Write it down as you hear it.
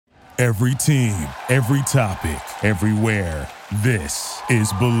Every team, every topic, everywhere. This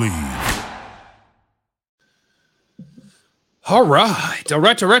is Bleav. All right.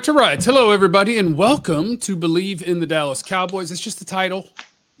 Hello, everybody, and welcome to Bleav in the Dallas Cowboys. It's just the title.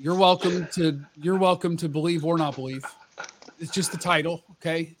 You're welcome to believe or not believe. It's just the title,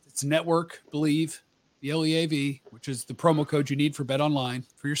 okay? It's network, Bleav, Bleav, which is the promo code you need for Bet Online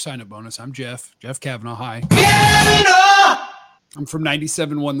for your sign-up bonus. I'm Jeff Kavanaugh. Hi. I'm from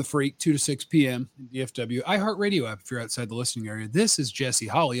 97.1 The Freak, 2 to 6 p.m. in DFW. iHeartRadio app if you're outside the listening area. This is Jesse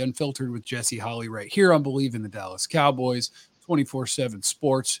Holley, Unfiltered with Jesse Holley right here on Bleav in the Dallas Cowboys, 24/7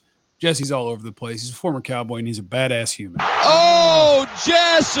 sports. Jesse's all over the place. He's a former Cowboy, and he's a badass human. Oh,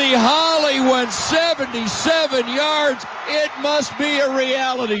 Jesse Holley went 77 yards. It must be a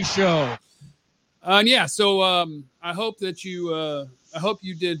reality show. So I hope that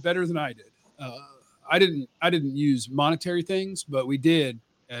you did better than I did. I didn't use monetary things, but we did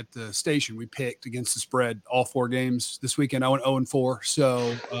at the station. We picked against the spread all 4 games this weekend. I went 0-4.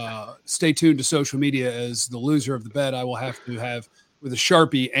 So stay tuned to social media as the loser of the bet. I will have to have with a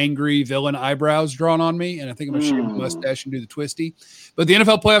Sharpie angry villain eyebrows drawn on me, and I think I'm going to shave my mustache and do the twisty. But the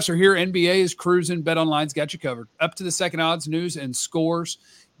NFL playoffs are here. NBA is cruising. Bet Online's got you covered. Up to the second odds, news, and scores.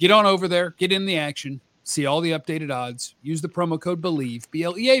 Get on over there. Get in the action. See all the updated odds. Use the promo code Bleav,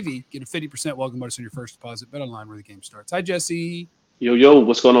 BLEAV. Get a 50% welcome bonus on your first deposit. Bet Online where the game starts. Hi, Jesse. Yo,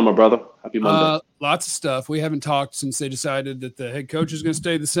 what's going on, my brother? Happy Monday. Lots of stuff. We haven't talked since they decided that the head coach is going to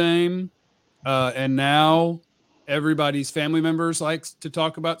stay the same. And now everybody's family members likes to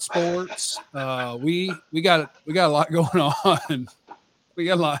talk about sports. We got a lot going on. We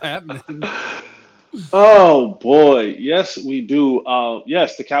got a lot happening. Oh boy, yes, we do.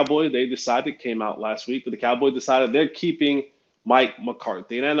 Yes, the Cowboys, came out last week, but the Cowboys decided they're keeping Mike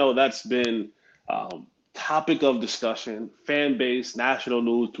McCarthy. And I know that's been topic of discussion, fan base, national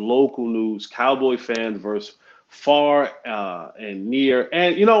news, local news, Cowboy fans versus far and near.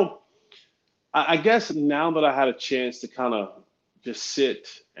 And, I guess now that I had a chance to kind of just sit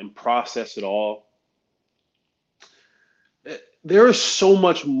and process it all, there is so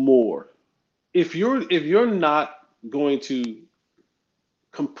much more. If you're not going to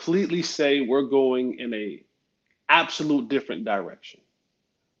completely say we're going in a absolute different direction,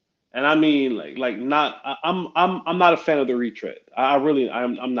 and I mean I'm not a fan of the retread.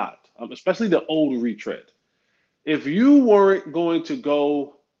 I'm not, especially the old retread. If you weren't going to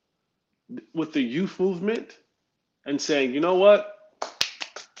go with the youth movement and saying, you know what,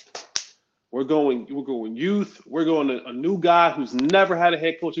 we're going youth. We're going to a new guy who's never had a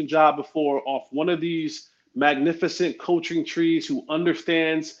head coaching job before off one of these magnificent coaching trees, who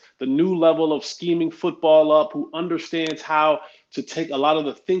understands the new level of scheming football up, who understands how to take a lot of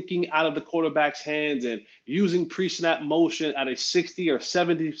the thinking out of the quarterback's hands and using pre-snap motion at a 60 or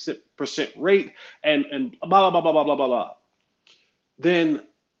 70% rate and blah, blah, blah, blah, blah, blah, blah. Then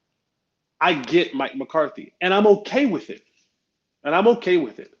I get Mike McCarthy, and I'm okay with it.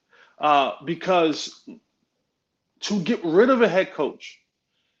 Because to get rid of a head coach,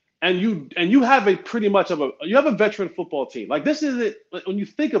 and you have a pretty much you have a veteran football team. Like, this isn't, when you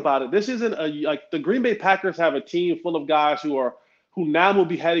think about it, this isn't like the Green Bay Packers have a team full of guys who now will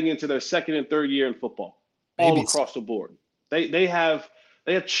be heading into their second and third year in football, all across the board. They have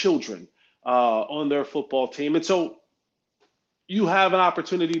children on their football team, and so you have an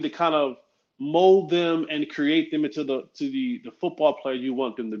opportunity to kind of mold them and create them into the football player you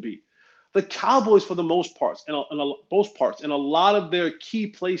want them to be. The Cowboys, for the most parts, in a lot of their key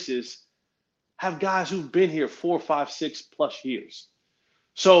places, have guys who've been here 4, 5, 6 plus years.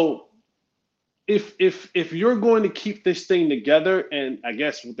 So if you're going to keep this thing together, and I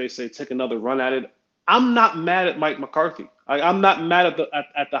guess what they say, take another run at it, I'm not mad at Mike McCarthy. I'm not mad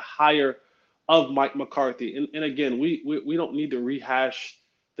at the hire of Mike McCarthy. And again, we don't need to rehash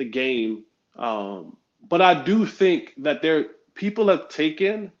the game. But I do think that people have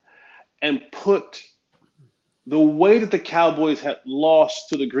taken and put the way that the Cowboys had lost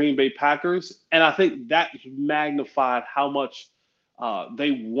to the Green Bay Packers, and I think that magnified how much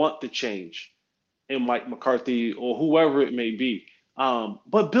they want to change in Mike McCarthy or whoever it may be.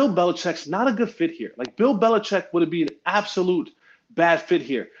 But Bill Belichick's not a good fit here. Like, Bill Belichick would be an absolute bad fit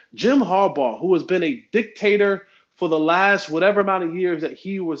here. Jim Harbaugh, who has been a dictator for the last whatever amount of years that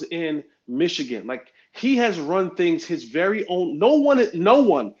he was in Michigan, like, he has run things his very own. No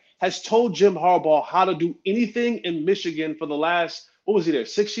one has told Jim Harbaugh how to do anything in Michigan for the last, what was he there,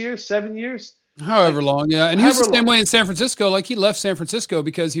 6 years, 7 years? However long, yeah. And he was the same way in San Francisco. Like, he left San Francisco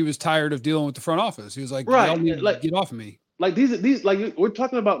because he was tired of dealing with the front office. He was like, right, y'all need to get off of me. like these like we're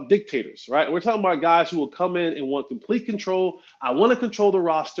talking about dictators, right? We're talking about guys who will come in and want complete control. I want to control the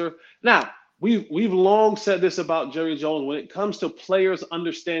roster. Now, we've long said this about Jerry Jones when it comes to players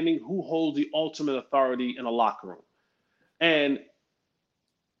understanding who holds the ultimate authority in a locker room. And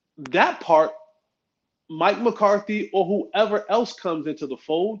that part, Mike McCarthy or whoever else comes into the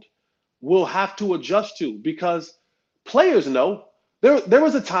fold will have to adjust to, because players know. There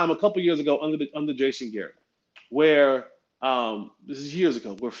was a time a couple years ago under Jason Garrett where this is years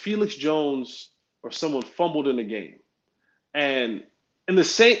ago, where Felix Jones or someone fumbled in the game, and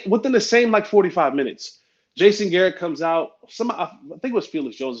within the same like 45 minutes, Jason Garrett comes out. I think it was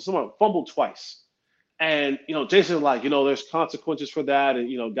Felix Jones. Someone fumbled twice, and Jason was like, there's consequences for that,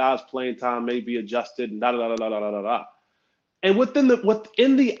 and guys' playing time may be adjusted, and da da da da da da da. And within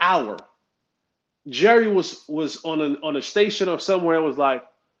the hour, Jerry was on a station or somewhere and was like,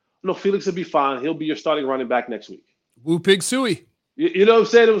 no, Felix will be fine. He'll be your starting running back next week. Woo pig suey. You know what I'm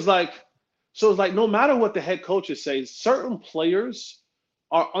saying? It was like no matter what the head coaches say, certain players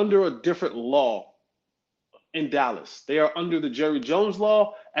are under a different law in Dallas. They are under the Jerry Jones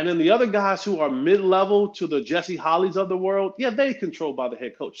law. And then the other guys who are mid-level to the Jesse Hollies of the world, yeah, they're controlled by the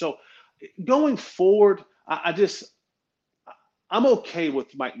head coach. So going forward, I'm okay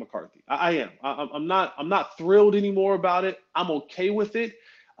with Mike McCarthy. I am. I'm not thrilled anymore about it. I'm okay with it.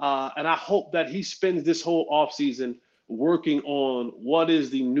 And I hope that he spends this whole offseason working on what is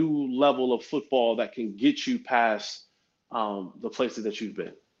the new level of football that can get you past the places that you've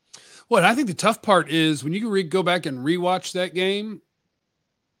been. Well, I think the tough part is when you go back and rewatch that game,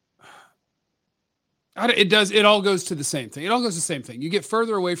 it all goes to the same thing. It all goes to the same thing. You get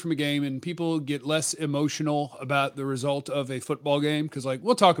further away from a game and people get less emotional about the result of a football game. Cause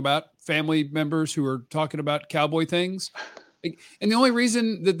we'll talk about family members who are talking about cowboy things. And the only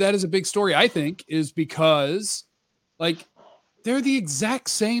reason that is a big story, I think, is because they're the exact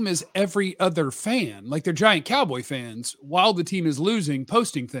same as every other fan. They're giant cowboy fans while the team is losing,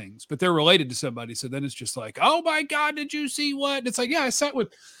 posting things, but they're related to somebody. So then it's just like, oh my God, did you see what? And it's like, yeah, I sat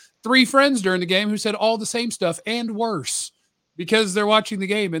with 3 friends during the game who said all the same stuff and worse because they're watching the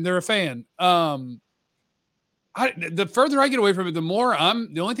game and they're a fan. The further I get away from it, the more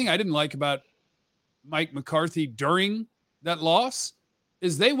the only thing I didn't like about Mike McCarthy during that loss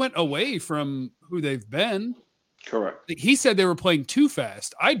is they went away from who they've been. Correct. He said they were playing too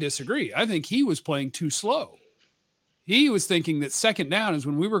fast. I disagree. I think he was playing too slow. He was thinking that second down is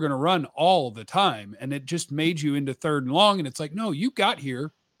when we were going to run all the time, and it just made you into third and long. And it's like, no, you got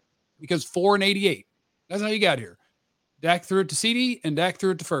here because 4 and 88. That's how you got here. Dak threw it to CD and Dak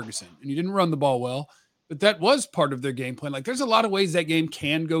threw it to Ferguson, and you didn't run the ball well, but that was part of their game plan. There's a lot of ways that game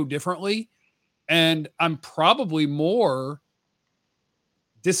can go differently, and I'm probably more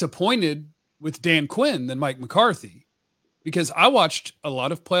disappointed with Dan Quinn than Mike McCarthy because I watched a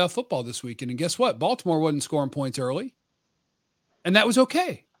lot of playoff football this weekend, and guess what? Baltimore wasn't scoring points early, and that was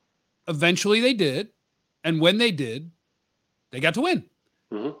okay. Eventually they did, and when they did, they got to win.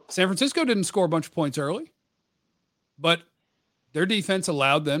 Mm-hmm. San Francisco didn't score a bunch of points early, but their defense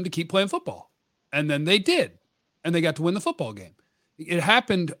allowed them to keep playing football. And then they did, and they got to win the football game. It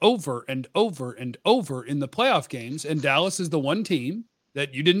happened over and over and over in the playoff games, and Dallas is the one team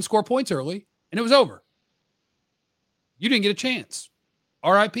that you didn't score points early, and it was over. You didn't get a chance.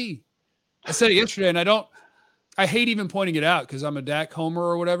 RIP. I said it yesterday, and I hate even pointing it out because I'm a Dak homer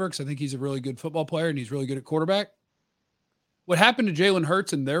or whatever because I think he's a really good football player and he's really good at quarterback. What happened to Jalen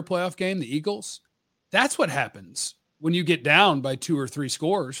Hurts in their playoff game, the Eagles, that's what happens when you get down by 2 or 3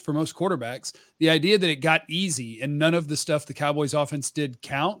 scores for most quarterbacks. The idea that it got easy and none of the stuff the Cowboys offense did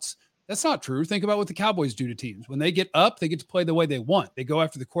counts, that's not true. Think about what the Cowboys do to teams. When they get up, they get to play the way they want. They go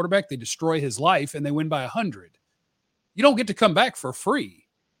after the quarterback, they destroy his life, and they win by 100. You don't get to come back for free.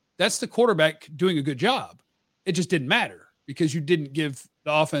 That's the quarterback doing a good job. It just didn't matter because you didn't give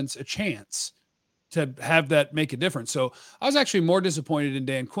the offense a chance to have that make a difference. So I was actually more disappointed in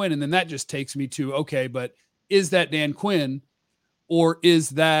Dan Quinn. And then that just takes me to, okay, but is that Dan Quinn, or is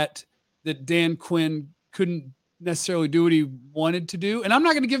that Dan Quinn couldn't necessarily do what he wanted to do? And I'm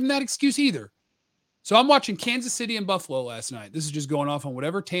not going to give him that excuse either. So I'm watching Kansas City and Buffalo last night. This is just going off on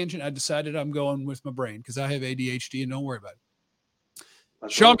whatever tangent I decided I'm going with my brain because I have ADHD and don't worry about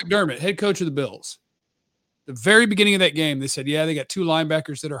it. Sean McDermott, head coach of the Bills. The very beginning of that game, they said, yeah, they got 2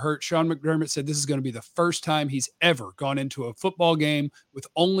 linebackers that are hurt. Sean McDermott said this is going to be the first time he's ever gone into a football game with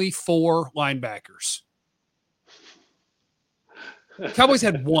only 4 linebackers. Cowboys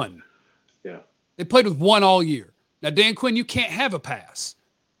had 1. Yeah. They played with 1 all year. Now, Dan Quinn, you can't have a pass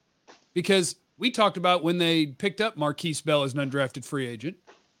because we talked about when they picked up Marquise Bell as an undrafted free agent.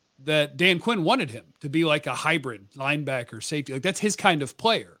 that Dan Quinn wanted him to be like a hybrid linebacker, safety. Like that's his kind of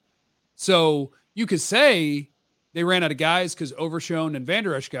player. So you could say they ran out of guys because Overshown and Van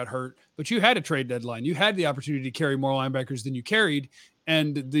Der Esch got hurt, but you had a trade deadline. You had the opportunity to carry more linebackers than you carried.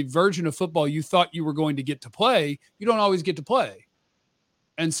 And the version of football you thought you were going to get to play, you don't always get to play.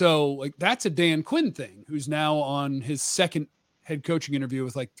 And so like that's a Dan Quinn thing, who's now on his second head coaching interview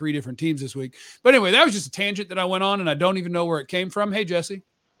with like 3 different teams this week. But anyway, that was just a tangent that I went on and I don't even know where it came from. Hey, Jesse.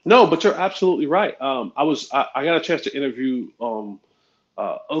 No, but you're absolutely right. I got a chance to interview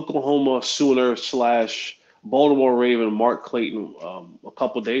Oklahoma Sooner / Baltimore Raven Mark Clayton a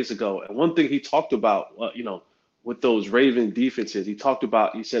couple of days ago, and one thing he talked about, with those Raven defenses, he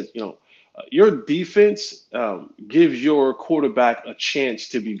said, your defense gives your quarterback a chance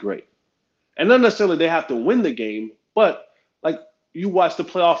to be great, and not necessarily they have to win the game, but like you watched the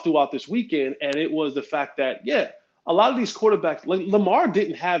playoff throughout this weekend, and it was the fact that a lot of these quarterbacks, like Lamar,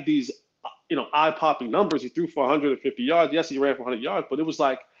 didn't have these, eye-popping numbers. He threw for 150 yards. Yes, he ran for 100 yards, but it was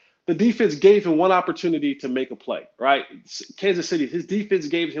like the defense gave him one opportunity to make a play, right? Kansas City, his defense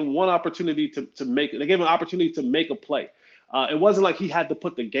gave him one opportunity to make it. They gave him an opportunity to make a play. It wasn't like he had to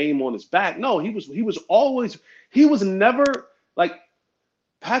put the game on his back. No, he was never like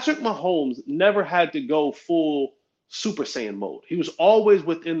Patrick Mahomes never had to go full Super Saiyan mode. He was always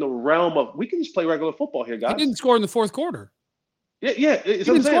within the realm of, we can just play regular football here, guys. He didn't score in the fourth quarter. Yeah. He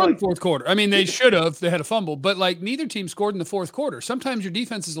didn't score in the fourth quarter. I mean, they should have. They had a fumble, but like neither team scored in the fourth quarter. Sometimes your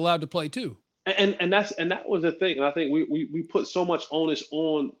defense is allowed to play too. And that was the thing. And I think we put so much onus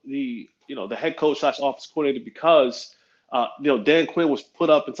on the head coach / office coordinator because Dan Quinn was put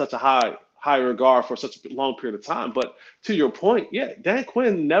up in such a high regard for such a long period of time. But to your point, Dan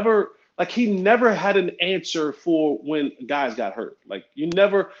Quinn never had an answer for when guys got hurt. Like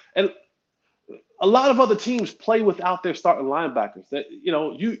and a lot of other teams play without their starting linebackers. That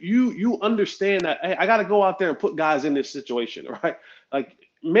you understand that, hey, I got to go out there and put guys in this situation, right? Like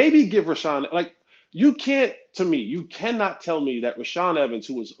maybe give Rashaan, like you cannot tell me that Rashaan Evans,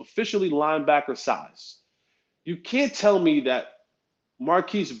 who was officially linebacker size, you can't tell me that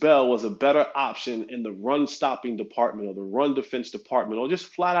Marquise Bell was a better option in the run stopping department or the run defense department, or just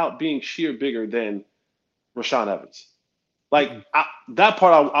flat out being sheer bigger than Rashaan Evans. Like that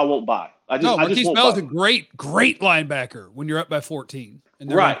part I won't buy. Marquise Bell is a great linebacker when you're up by 14 in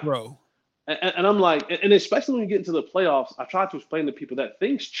the right row. And I'm like, and especially when you get into the playoffs, I try to explain to people that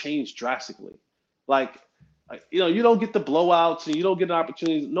things change drastically. Like you don't get the blowouts and you don't get an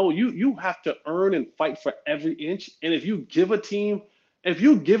opportunity. No, you have to earn and fight for every inch. And if you give a team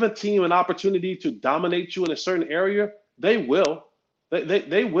an opportunity to dominate you in a certain area, they will.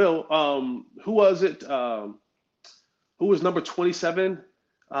 They will. Who was it? Who was number 27?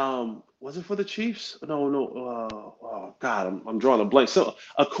 Was it for the Chiefs? No. Oh God, I'm drawing a blank. So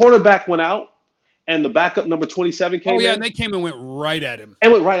a quarterback went out, and the backup number 27 came in. Oh yeah, and they came and went right at him.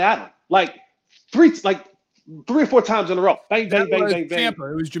 Like three or four times in a row. Bang, bang, bang, bang, bang.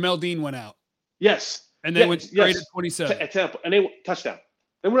 Tampa. It was Jamel Dean went out. Yes. And they went straight at 27. At Tampa, and they touchdown.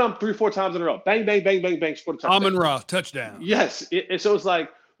 They went on 3 or 4 times in a row. Bang, bang, bang, bang, bang. Scored a touchdown. Amon-Ra touchdown. Yes. And so it's like,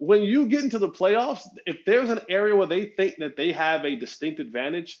 when you get into the playoffs, if there's an area where they think that they have a distinct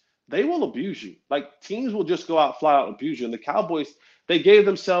advantage, they will abuse you. Like teams will just go out, fly out, and abuse you. And the Cowboys, they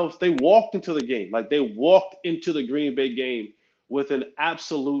walked into the game. Like they walked into the Green Bay game with an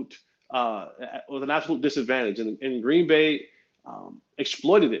absolute disadvantage. And Green Bay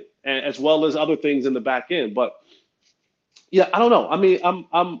exploited it, as well as other things in the back end. But yeah, I don't know. I mean,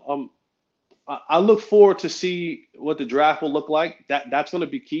 I look forward to see what the draft will look like. That's going to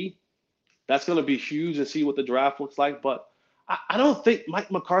be key. That's going to be huge to see what the draft looks like. But I don't think Mike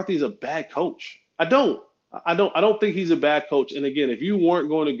McCarthy is a bad coach. I don't think he's a bad coach. And again, if you weren't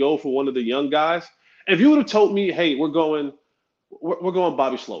going to go for one of the young guys, if you would have told me, hey, we're going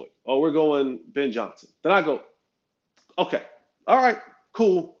Bobby Slowick or we're going Ben Johnson, then I go, okay, all right,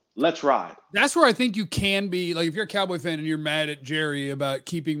 cool. Let's ride. That's where I think you can be, like, if you're a Cowboy fan and you're mad at Jerry about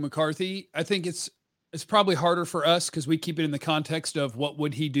keeping McCarthy, I think it's probably harder for us because we keep it in the context of what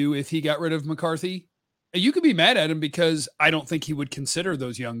would he do if he got rid of McCarthy. And you could be mad at him because I don't think he would consider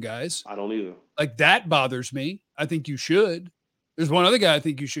those young guys. I don't either. Like, that bothers me. I think you should. There's one other guy I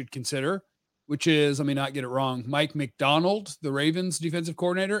think you should consider, which is, let me not get it wrong, Mike McDonald, the Ravens defensive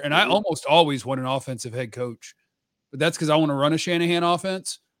coordinator. And I almost always want an offensive head coach, but that's because I want to run a Shanahan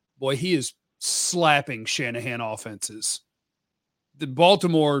offense. Boy, he is slapping Shanahan offenses. The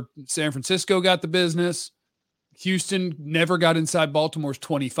Baltimore, San Francisco got the business. Houston never got inside Baltimore's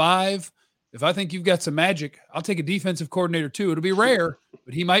 25. If I think you've got some magic, I'll take a defensive coordinator too. It'll be rare,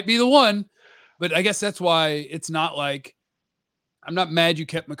 but he might be the one. But I guess that's why it's not like I'm not mad you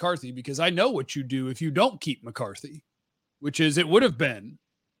kept McCarthy because I know what you do if you don't keep McCarthy, which is it would have been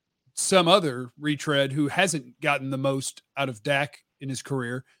some other retread who hasn't gotten the most out of Dak in his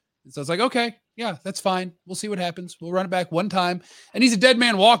career. And so it's like, okay, yeah, that's fine. We'll see what happens. We'll run it back one time. And he's a dead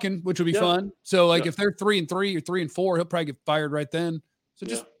man walking, which will be fun. So like if they're 3-3 or 3-4, he'll probably get fired right then. So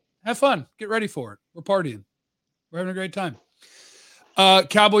just have fun. Get ready for it. We're partying. We're having a great time.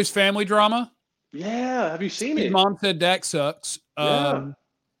 Cowboys family drama. Yeah. Have you seen it? His mom said Dak sucks. Yeah.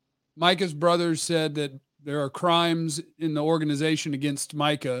 Micah's brothers said that there are crimes in the organization against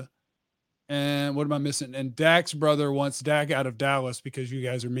Micah. And what am I missing? And Dak's brother wants Dak out of Dallas because you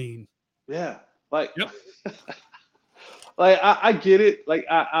guys are mean. Yeah. Like, like I get it. Like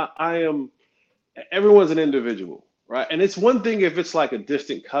I am, everyone's an individual, right? And it's one thing if it's like a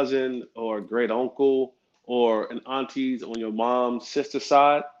distant cousin or a great uncle or an auntie's on your mom's sister's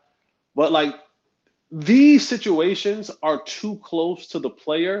side. But like these situations are too close to the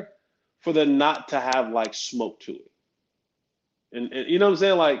player for them not to have like smoke to it. And you know what I'm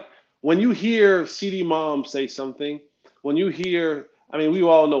saying? Like, when you hear CD Mom say something, when you hear, I mean, we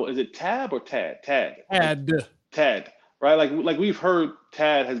all know, is it Tab or Tad? Tad. Tad, right? Like we've heard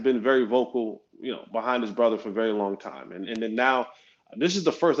Tad has been very vocal, you know, behind his brother for a very long time. And then now, this is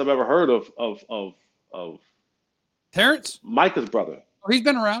the first I've ever heard of Terrence? Micah's brother. Oh, he's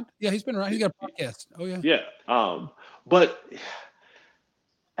been around. Yeah, he's been around. He's got a podcast. Oh, yeah. Yeah. But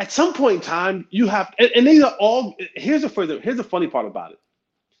at some point in time, you have, and these are all, here's the funny part about it.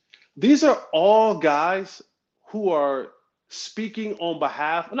 These are all guys who are speaking on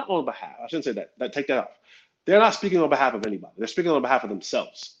behalf, not on behalf, I shouldn't say that, take that off. They're not speaking on behalf of anybody. They're speaking on behalf of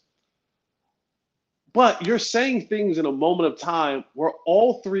themselves. But you're saying things in a moment of time where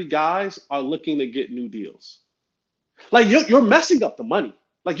all three guys are looking to get new deals. Like you're messing up the money.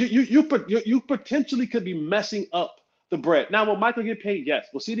 Like you potentially could be messing up the bread. Now, will Michael get paid? Yes.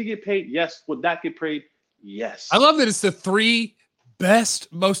 Will CD get paid? Yes. Will Dak get paid? Yes. I love that it's the three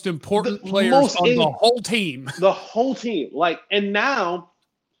best, most important players on the whole team. The whole team. Like, and now,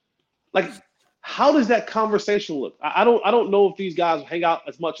 like, how does that conversation look? I don't know if these guys hang out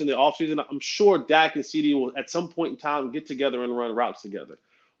as much in the offseason. I'm sure Dak and CD will at some point in time get together and run routes together.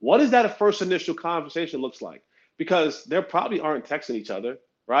 What is that first initial conversation looks like? Because they probably aren't texting each other,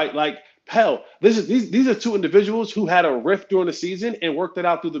 right? Like, hell, these are two individuals who had a rift during the season and worked it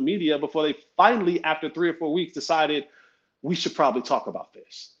out through the media before they finally, after 3 or 4 weeks, decided we should probably talk about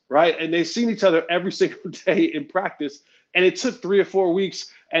this, right? And they've seen each other every single day in practice. And it took 3 or 4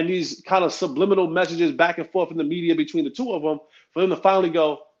 weeks and these kind of subliminal messages back and forth in the media between the two of them for them to finally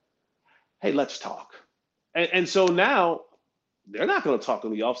go, hey, let's talk. And so now they're not going to talk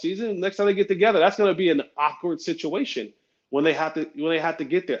in the offseason. Next time they get together, that's going to be an awkward situation when they have to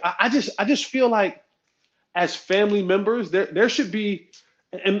get there. I just feel like as family members, there should be,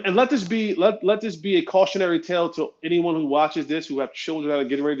 and let this be a cautionary tale to anyone who watches this, who have children that are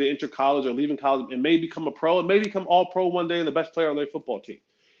getting ready to enter college or leaving college and may become a pro and may become all pro one day and the best player on their football team.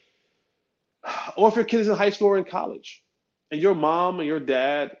 Or if your kid is in high school or in college and your mom and your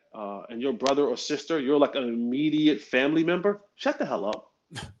dad and your brother or sister, you're like an immediate family member, shut the hell up.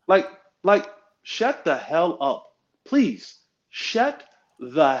 like shut the hell up. Please shut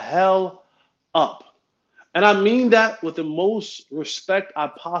the hell up. And I mean that with the most respect I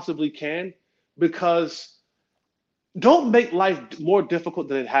possibly can, because don't make life more difficult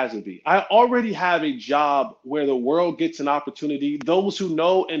than it has to be. I already have a job where the world gets an opportunity, those who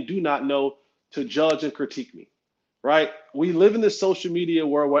know and do not know, to judge and critique me, right? We live in this social media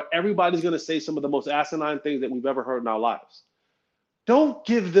world where everybody's going to say some of the most asinine things that we've ever heard in our lives. Don't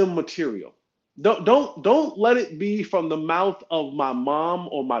give them material. Don't let it be from the mouth of my mom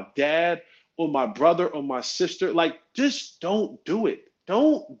or my dad or my brother or my sister. Like, just don't do it.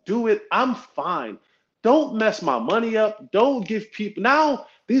 Don't do it. I'm fine. Don't mess my money up. Don't give people. Now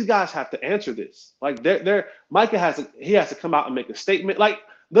these guys have to answer this. Like Micah has to come out and make a statement. Like,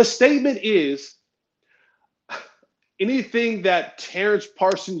 the statement is anything that Terrence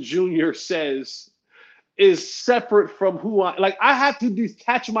Parsons Jr. says is separate from who I have to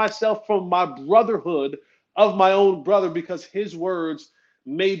detach myself from my brotherhood of my own brother because his words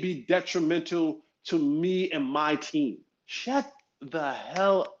may be detrimental to me and my team. Shut the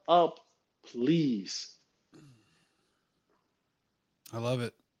hell up, please. I love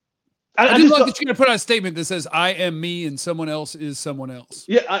it. I do love that you're going to put out a statement that says, I am me and someone else is someone else.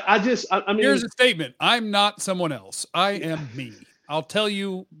 Yeah, I mean. Here's a statement. I'm not someone else. I am me. I'll tell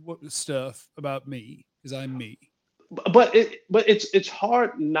you stuff about me because I'm me. But it's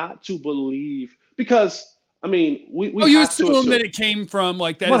hard not to believe because, I mean, we you assume that it came from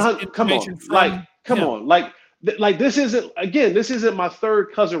like that. Come on. Like like this isn't my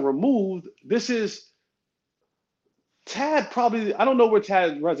third cousin removed. This is Tad probably. I don't know where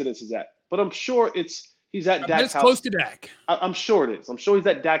Tad's residence is at, but I'm sure he's at Dak's house. Close to Dak. I'm sure it is. I'm sure he's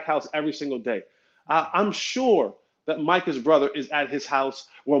at Dak's house every single day. I'm sure that Micah's brother is at his house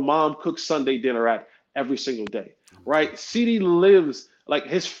where mom cooks Sunday dinner at every single day, right? CD lives, like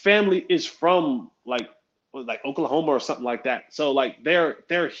his family is from like Oklahoma or something like that. So like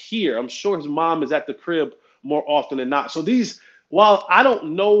they're here. I'm sure his mom is at the crib more often than not. So while I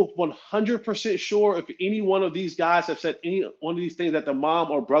don't know 100% sure if any one of these guys have said any one of these things that the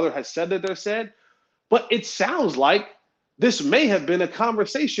mom or brother has said that they're said, but it sounds like this may have been a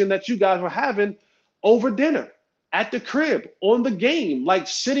conversation that you guys were having over dinner, at the crib, on the game, like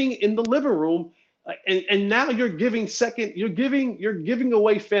sitting in the living room, and now you're giving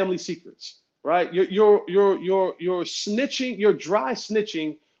away family secrets, right? You're snitching, you're dry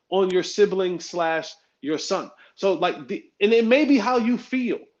snitching on your sibling / your son. So like and it may be how you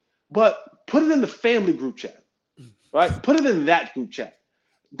feel, but put it in the family group chat, right? Put it in that group chat.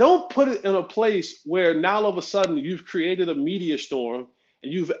 Don't put it in a place where now all of a sudden you've created a media storm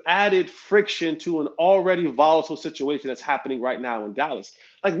and you've added friction to an already volatile situation that's happening right now in Dallas.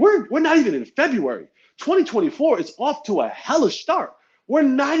 Like we're not even in February. 2024 is off to a hellish start. We're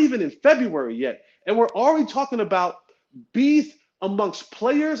not even in February yet. And we're already talking about beef amongst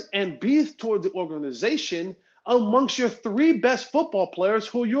players and beef toward the organization amongst your 3 best football players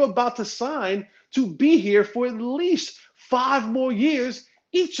who you're about to sign to be here for at least 5 more years,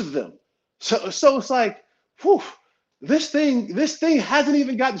 each of them. So it's like, whew. This thing hasn't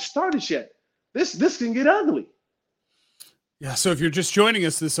even gotten started yet. This can get ugly. Yeah, so if you're just joining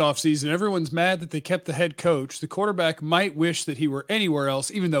us this offseason, everyone's mad that they kept the head coach. The quarterback might wish that he were anywhere else,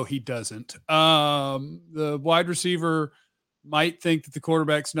 even though he doesn't. The wide receiver might think that the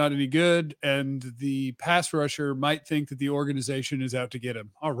quarterback's not any good, and the pass rusher might think that the organization is out to get him.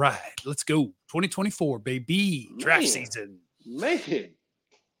 All right, let's go. 2024, baby. Draft season. Man.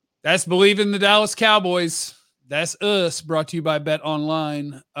 That's Bleav in the Dallas Cowboys. That's us, brought to you by Bet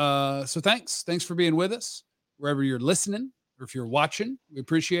Online. So thanks for being with us, wherever you're listening or if you're watching. We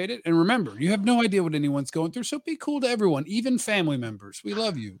appreciate it. And remember, you have no idea what anyone's going through, so be cool to everyone, even family members. We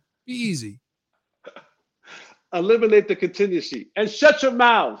love you. Be easy. Eliminate the contingency and shut your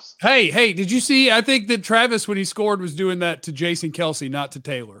mouths. Hey, did you see? I think that Travis, when he scored, was doing that to Jason Kelsey, not to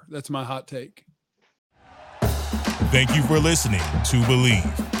Taylor. That's my hot take. Thank you for listening to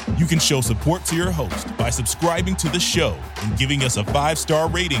Bleav. You can show support to your host by subscribing to the show and giving us a 5-star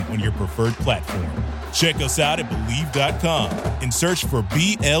rating on your preferred platform. Check us out at Bleav.com and search for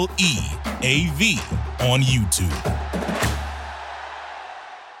BLEAV on YouTube.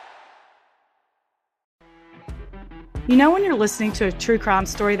 You know when you're listening to a true crime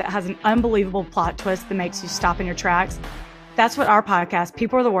story that has an unbelievable plot twist that makes you stop in your tracks? That's what our podcast,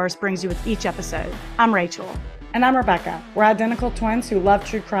 People Are the Worst, brings you with each episode. I'm Rachel. And I'm Rebecca. We're identical twins who love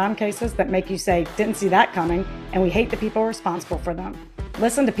true crime cases that make you say, didn't see that coming, and we hate the people responsible for them.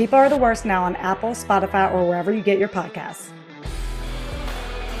 Listen to People Are the Worst now on Apple, Spotify, or wherever you get your podcasts.